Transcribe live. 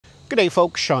Good day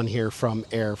folks, Sean here from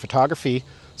Air Photography.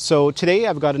 So today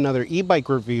I've got another e-bike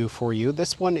review for you.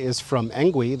 This one is from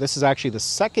Engwe. This is actually the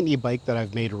second e-bike that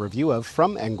I've made a review of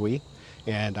from Engwe.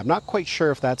 And I'm not quite sure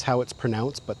if that's how it's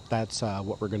pronounced, but that's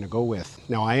what we're going to go with.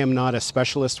 Now I am not a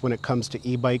specialist when it comes to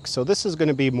e-bikes, so this is going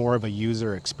to be more of a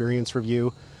user experience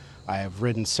review. I have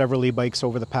ridden several e-bikes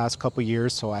over the past couple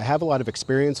years, so I have a lot of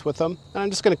experience with them. And I'm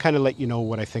just going to kind of let you know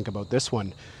what I think about this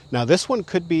one. Now this one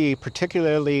could be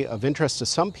particularly of interest to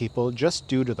some people just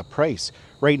due to the price.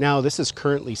 Right now this is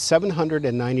currently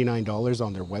 $799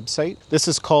 on their website. This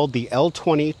is called the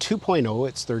L20 2.0.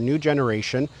 It's their new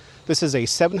generation. This is a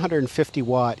 750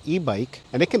 watt e-bike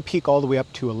and it can peak all the way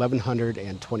up to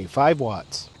 1125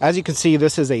 watts. As you can see,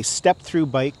 this is a step-through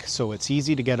bike, so it's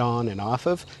easy to get on and off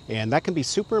of, and that can be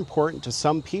super important to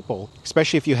some people,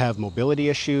 especially if you have mobility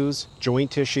issues,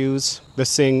 joint issues.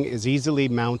 This thing is easily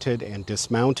mounted and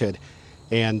dismounted.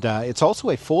 And it's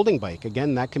also a folding bike.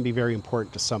 Again, that can be very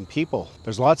important to some people.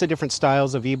 There's lots of different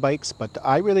styles of e-bikes, but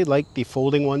I really like the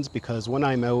folding ones because when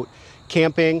I'm out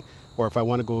camping, or if I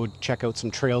want to go check out some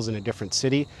trails in a different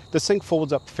city, this thing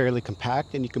folds up fairly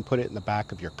compact and you can put it in the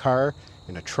back of your car,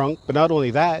 in a trunk. But not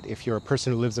only that, if you're a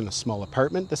person who lives in a small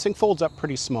apartment, this thing folds up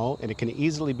pretty small and it can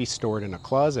easily be stored in a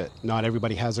closet. Not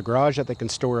everybody has a garage that they can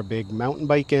store a big mountain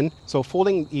bike in, so a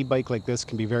folding e-bike like this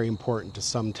can be very important to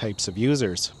some types of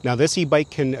users. Now this e-bike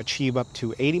can achieve up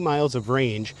to 80 miles of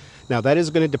range. Now that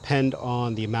is going to depend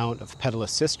on the amount of pedal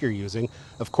assist you're using.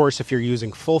 Of course, if you're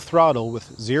using full throttle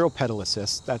with zero pedal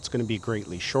assist, that's going to be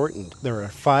greatly shortened. There are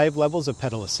 5 levels of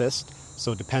pedal assist,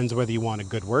 so it depends whether you want a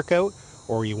good workout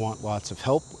or you want lots of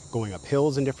help going up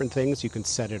hills and different things. You can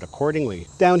set it accordingly.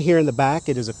 Down here in the back,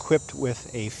 it is equipped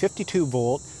with a 52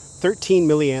 volt, 13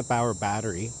 milliamp hour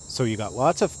battery. So you got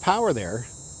lots of power there,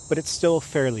 but it's still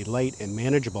fairly light and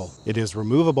manageable. It is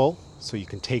removable, so you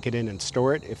can take it in and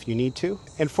store it if you need to.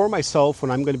 And for myself,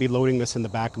 when I'm going to be loading this in the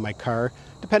back of my car,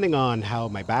 depending on how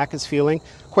my back is feeling,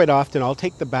 quite often I'll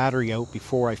take the battery out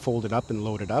before I fold it up and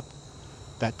load it up.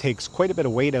 That takes quite a bit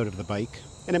of weight out of the bike,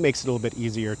 and it makes it a little bit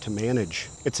easier to manage.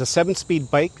 It's a 7-speed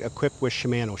bike equipped with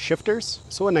Shimano shifters,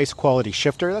 so a nice quality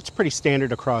shifter. That's pretty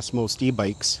standard across most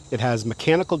e-bikes. It has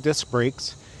mechanical disc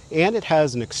brakes, and it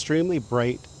has an extremely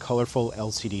bright, colorful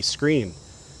LCD screen.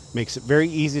 Makes it very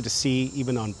easy to see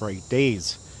even on bright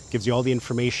days. Gives you all the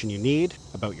information you need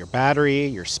about your battery,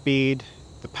 your speed,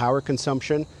 the power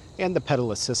consumption, and the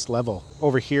pedal assist level.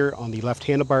 Over here on the left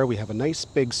handlebar, we have a nice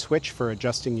big switch for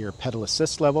adjusting your pedal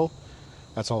assist level.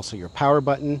 That's also your power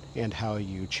button and how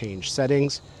you change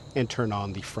settings and turn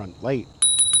on the front light.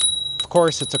 Of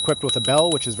course, it's equipped with a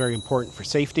bell, which is very important for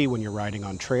safety when you're riding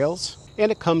on trails.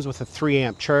 And it comes with a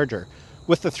 3-amp charger.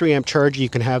 With the 3-amp charger, you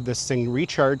can have this thing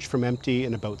recharged from empty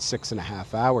in about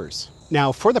 6.5 hours.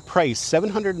 Now, for the price,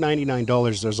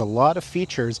 $799, there's a lot of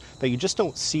features that you just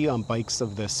don't see on bikes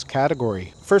of this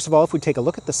category. First of all, if we take a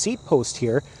look at the seat post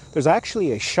here, there's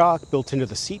actually a shock built into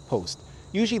the seat post.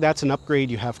 Usually that's an upgrade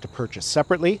you have to purchase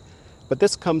separately, but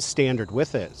this comes standard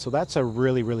with it. So that's a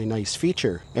really, really nice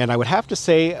feature. And I would have to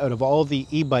say, out of all the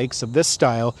e-bikes of this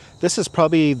style, this is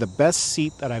probably the best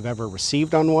seat that I've ever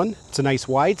received on one. It's a nice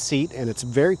wide seat and it's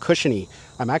very cushiony.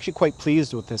 I'm actually quite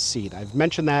pleased with this seat. I've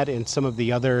mentioned that in some of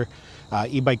the other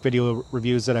e-bike video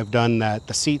reviews that I've done, that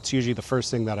the seat's usually the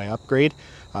first thing that I upgrade.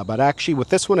 But actually with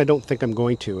this one, I don't think I'm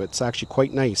going to. It's actually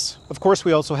quite nice. Of course,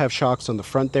 we also have shocks on the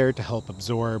front there to help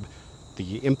absorb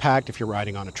the impact if you're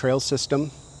riding on a trail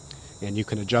system, and you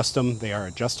can adjust them. They are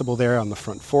adjustable there on the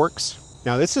front forks.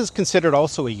 Now this is considered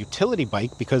also a utility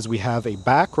bike because we have a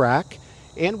back rack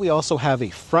and we also have a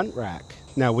front rack.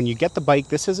 Now when you get the bike,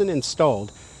 this isn't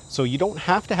installed, so you don't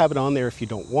have to have it on there if you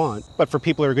don't want, but for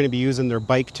people who are going to be using their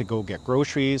bike to go get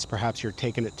groceries, perhaps you're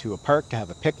taking it to a park to have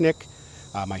a picnic.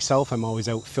 Myself, I'm always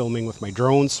out filming with my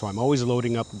drones, so I'm always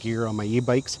loading up gear on my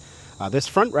e-bikes. This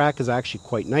front rack is actually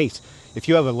quite nice. If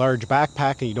you have a large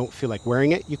backpack and you don't feel like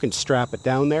wearing it, you can strap it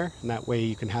down there, and that way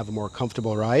you can have a more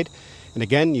comfortable ride. And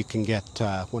again, you can get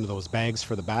one of those bags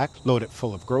for the back, load it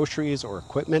full of groceries or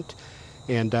equipment.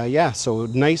 And yeah, so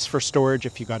nice for storage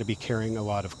if you got to be carrying a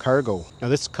lot of cargo. Now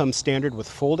this comes standard with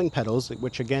folding pedals,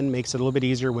 which again makes it a little bit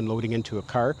easier when loading into a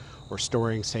car or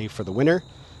storing, say, for the winter.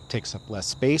 Takes up less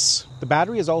space. The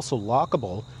battery is also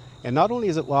lockable. And not only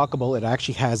is it lockable, it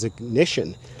actually has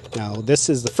ignition. Now, this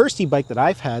is the first e-bike that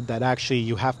I've had that actually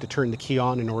you have to turn the key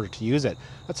on in order to use it.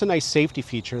 That's a nice safety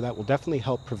feature that will definitely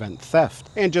help prevent theft.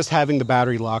 And just having the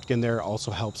battery locked in there also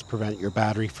helps prevent your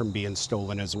battery from being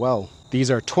stolen as well.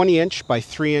 These are 20-inch by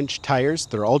 3-inch tires.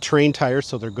 They're all-terrain tires,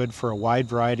 so they're good for a wide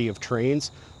variety of terrains.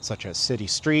 such as city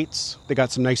streets. They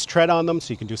got some nice tread on them,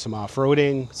 so you can do some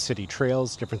off-roading, city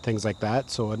trails, different things like that.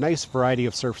 So a nice variety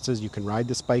of surfaces you can ride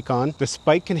this bike on. This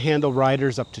bike can handle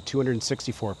riders up to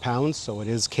 264 pounds, so it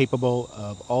is capable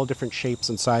of all different shapes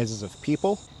and sizes of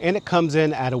people. And it comes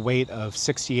in at a weight of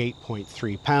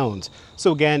 68.3 pounds.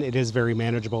 So again, it is very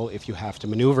manageable if you have to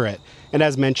maneuver it. And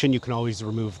as mentioned, you can always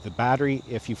remove the battery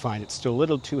if you find it's still a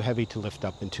little too heavy to lift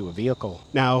up into a vehicle.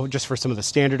 Now, just for some of the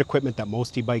standard equipment that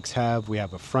most e-bikes have, we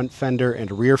have a front fender and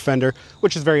a rear fender,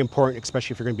 which is very important,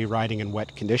 especially if you're going to be riding in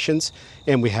wet conditions.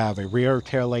 And we have a rear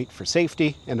tail light for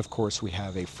safety, and of course we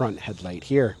have a front headlight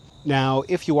here. Now,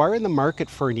 if you are in the market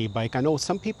for an e-bike, I know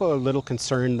some people are a little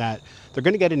concerned that they're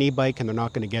going to get an e-bike and they're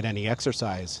not going to get any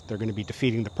exercise. They're going to be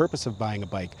defeating the purpose of buying a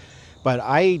bike. But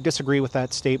I disagree with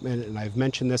that statement, and I've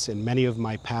mentioned this in many of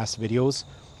my past videos.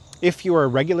 If you are a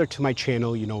regular to my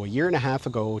channel, you know, a year and a half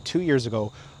ago, 2 years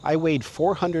ago, I weighed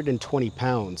 420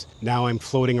 pounds. Now I'm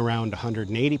floating around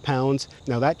 180 pounds.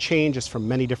 Now that change is from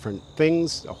many different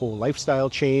things, a whole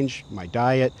lifestyle change, my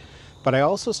diet, but I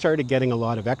also started getting a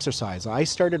lot of exercise. I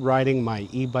started riding my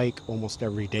e-bike almost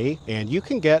every day, and you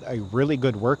can get a really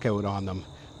good workout on them.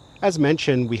 As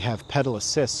mentioned, we have pedal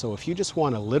assist, so if you just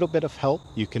want a little bit of help,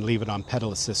 you can leave it on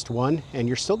pedal assist 1, and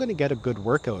you're still going to get a good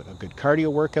workout, a good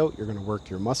cardio workout. You're going to work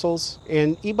your muscles.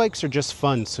 And e-bikes are just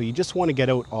fun, so you just want to get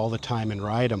out all the time and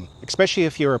ride them. Especially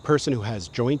if you're a person who has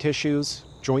joint issues,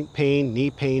 joint pain, knee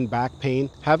pain, back pain.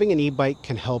 Having an e-bike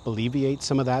can help alleviate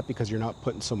some of that because you're not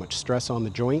putting so much stress on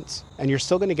the joints. And you're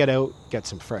still going to get out, get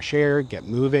some fresh air, get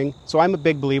moving. So I'm a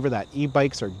big believer that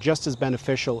e-bikes are just as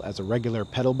beneficial as a regular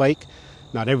pedal bike.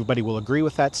 Not everybody will agree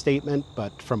with that statement,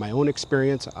 but from my own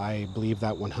experience, I believe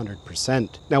that 100%.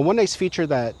 Now, one nice feature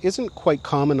that isn't quite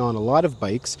common on a lot of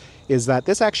bikes is that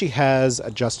this actually has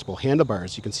adjustable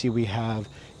handlebars. You can see we have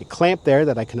a clamp there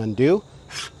that I can undo,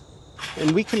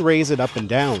 and we can raise it up and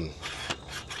down.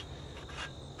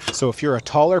 So if you're a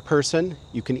taller person,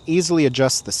 you can easily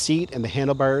adjust the seat and the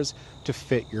handlebars to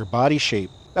fit your body shape.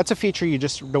 That's a feature you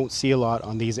just don't see a lot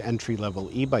on these entry-level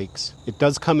e-bikes. It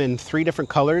does come in 3 different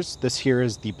colors. This here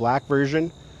is the black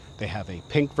version. They have a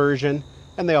pink version,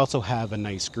 and they also have a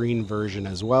nice green version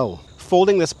as well.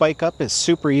 Folding this bike up is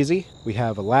super easy. We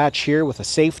have a latch here with a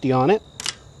safety on it.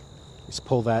 Just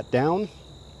pull that down.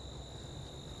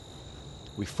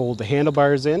 We fold the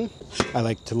handlebars in. I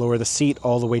like to lower the seat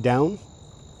all the way down.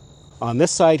 On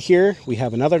this side here, we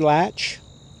have another latch.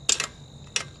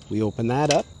 We open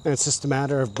that up, and it's just a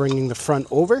matter of bringing the front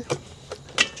over,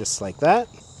 just like that.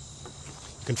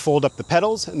 You can fold up the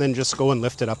pedals and then just go and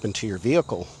lift it up into your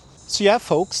vehicle. So yeah,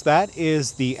 folks, that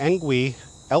is the Engwe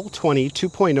L20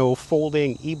 2.0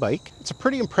 folding e-bike. It's a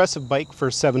pretty impressive bike for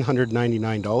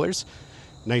 $799.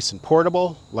 Nice and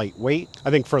portable, lightweight. I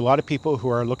think for a lot of people who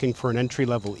are looking for an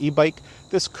entry-level e-bike,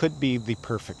 this could be the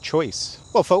perfect choice.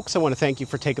 Well, folks, I want to thank you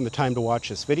for taking the time to watch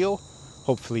this video.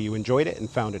 Hopefully you enjoyed it and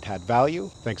found it had value.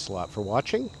 Thanks a lot for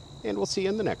watching, and we'll see you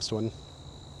in the next one.